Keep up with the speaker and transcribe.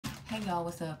Hey y'all,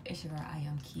 what's up? It's your girl, I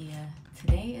am Kia.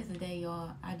 Today is the day,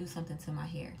 y'all, I do something to my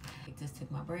hair. I just took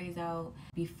my braids out.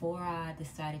 Before I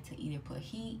decided to either put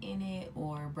heat in it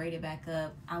or braid it back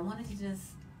up, I wanted to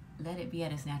just let it be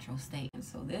at its natural state. And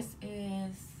so this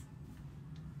is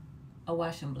a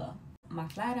wash and blow. My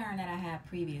flat iron that I had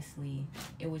previously,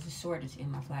 it was a shortage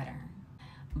in my flat iron.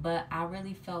 But I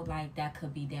really felt like that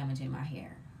could be damaging my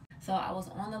hair. So I was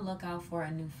on the lookout for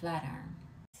a new flat iron.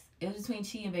 It was between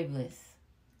Chi and Baby Bliss.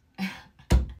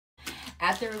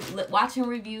 After watching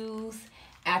reviews,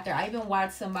 after I even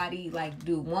watched somebody like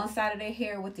do one side of their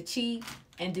hair with the Chi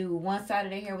and do one side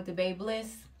of their hair with the Baby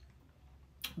Bliss.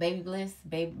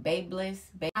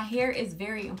 My hair is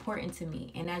very important to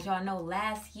me. And as y'all know,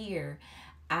 last year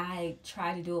I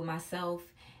tried to do it myself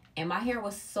and my hair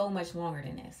was so much longer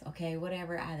than this. Okay,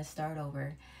 whatever, I had to start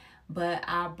over. But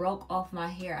I broke off my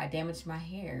hair. I damaged my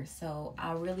hair. So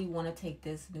I really want to take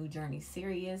this new journey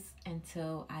serious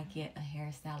until I get a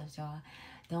hairstylist, y'all.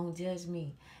 Don't judge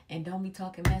me. And don't be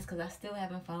talking mess because I still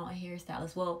haven't found a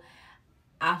hairstylist. Well,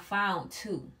 I found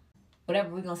two.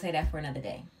 Whatever, we're going to say that for another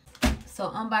day. So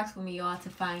unbox with me, y'all, to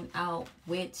find out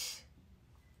which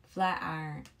flat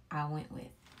iron I went with.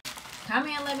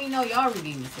 Comment and let me know y'all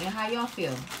reviews and how y'all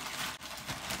feel.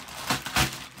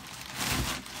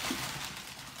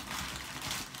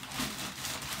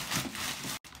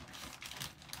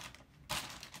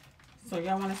 So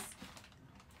y'all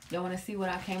wanna see what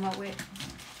I came up with?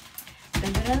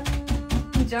 Dun, dun,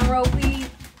 dun. Drum roll, please.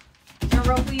 Drum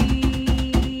roll,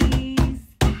 please.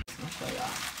 I'll show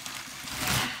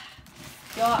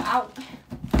y'all.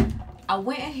 I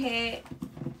went ahead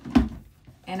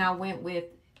and I went with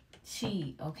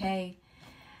Chi, okay?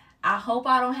 I hope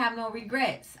I don't have no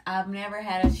regrets. I've never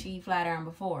had a Chi flat iron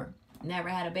before. Never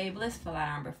had a Baby Bliss flat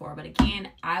iron before. But again,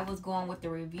 I was going with the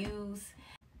reviews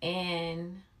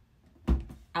and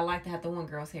I like to have the one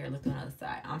girl's hair look on the other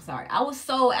side. I'm sorry. I was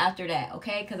sold after that,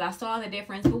 okay? Because I saw the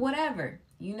difference. But whatever.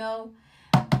 You know,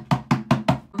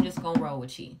 I'm just going to roll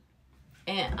with Chi.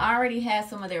 And I already had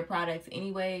some of their products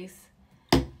anyways.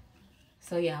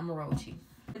 So, yeah, I'm going to roll with Chi.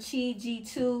 Chi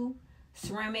G2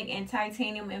 Ceramic and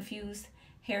Titanium Infused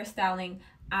Hairstyling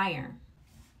Iron.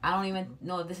 I don't even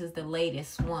know if this is the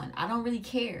latest one. I don't really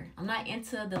care. I'm not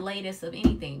into the latest of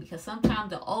anything. Because sometimes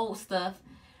the old stuff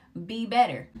be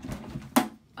better.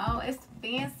 Oh, it's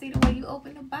fancy the way you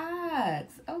open the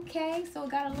box. Okay, so it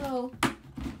got a little...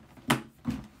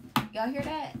 Y'all hear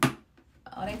that?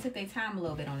 Oh, they took their time a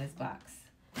little bit on this box.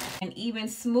 An even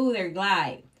smoother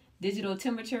glide. Digital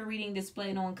temperature reading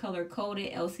displayed on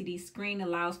color-coded LCD screen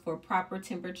allows for proper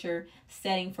temperature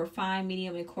setting for fine,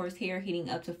 medium, and coarse hair, heating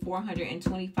up to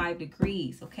 425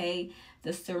 degrees, okay?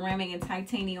 The ceramic and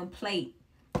titanium plate.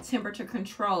 Temperature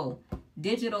control.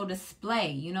 Digital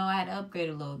display. You know, I had to upgrade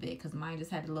a little bit because mine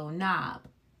just had a little knob.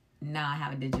 Now I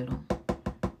have a digital.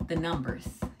 The numbers,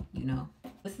 you know.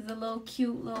 This is a little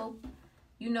cute little,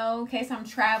 you know, in case I'm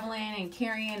traveling and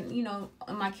carrying, you know,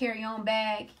 my carry-on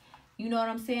bag. You know what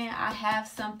I'm saying? I have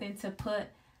something to put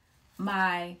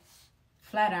my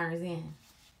flat irons in.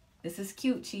 This is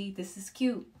cute, Chi. This is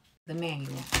cute. The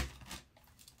manual.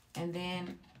 And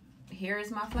then here is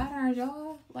my flat irons,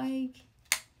 y'all. Like...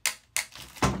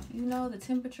 You know, the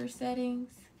temperature settings,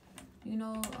 you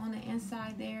know, on the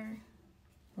inside there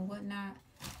and whatnot.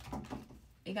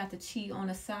 It got the Chi on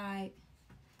the side,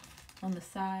 on the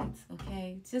sides,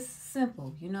 okay? Just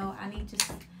simple, you know. I need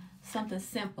just something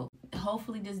simple.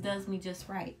 Hopefully this does me just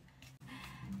right.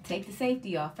 Take the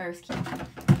safety off first, kid.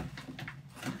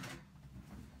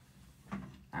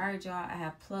 All right, y'all, I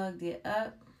have plugged it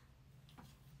up.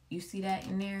 You see that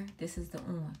in there? This is the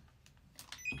on.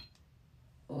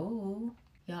 Oh.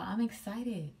 Y'all, I'm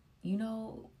excited. You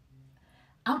know,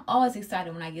 I'm always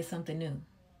excited when I get something new.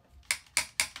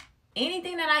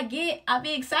 Anything that I get, I'll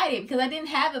be excited because I didn't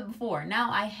have it before.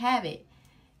 Now I have it.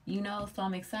 You know, so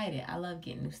I'm excited. I love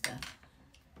getting new stuff.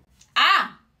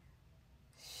 Ah!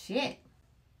 Shit.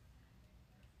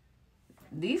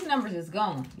 These numbers is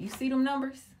gone. You see them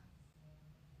numbers?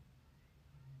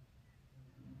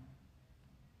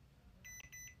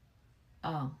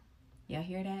 Oh, y'all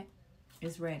hear that?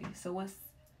 It's ready. So what's...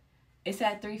 It's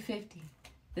at 350.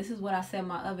 This is what I set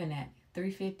my oven at.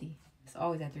 350. It's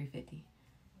always at 350.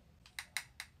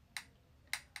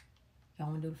 Y'all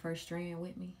want to do the first strand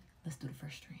with me? Let's do the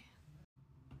first strand.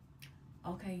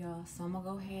 Okay, y'all. So I'm going to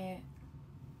go ahead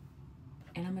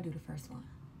and I'm going to do the first one.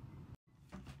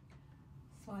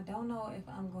 So I don't know if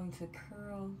I'm going to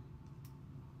curl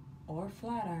or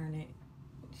flat iron it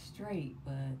straight,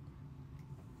 but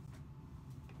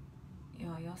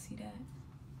y'all see that?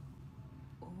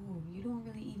 Oh, you don't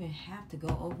really even have to go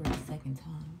over it a second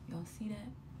time. Y'all see that?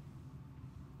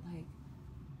 Like,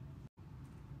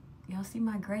 Y'all see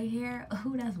my gray hair?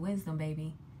 Ooh, that's wisdom,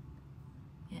 baby.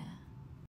 Yeah.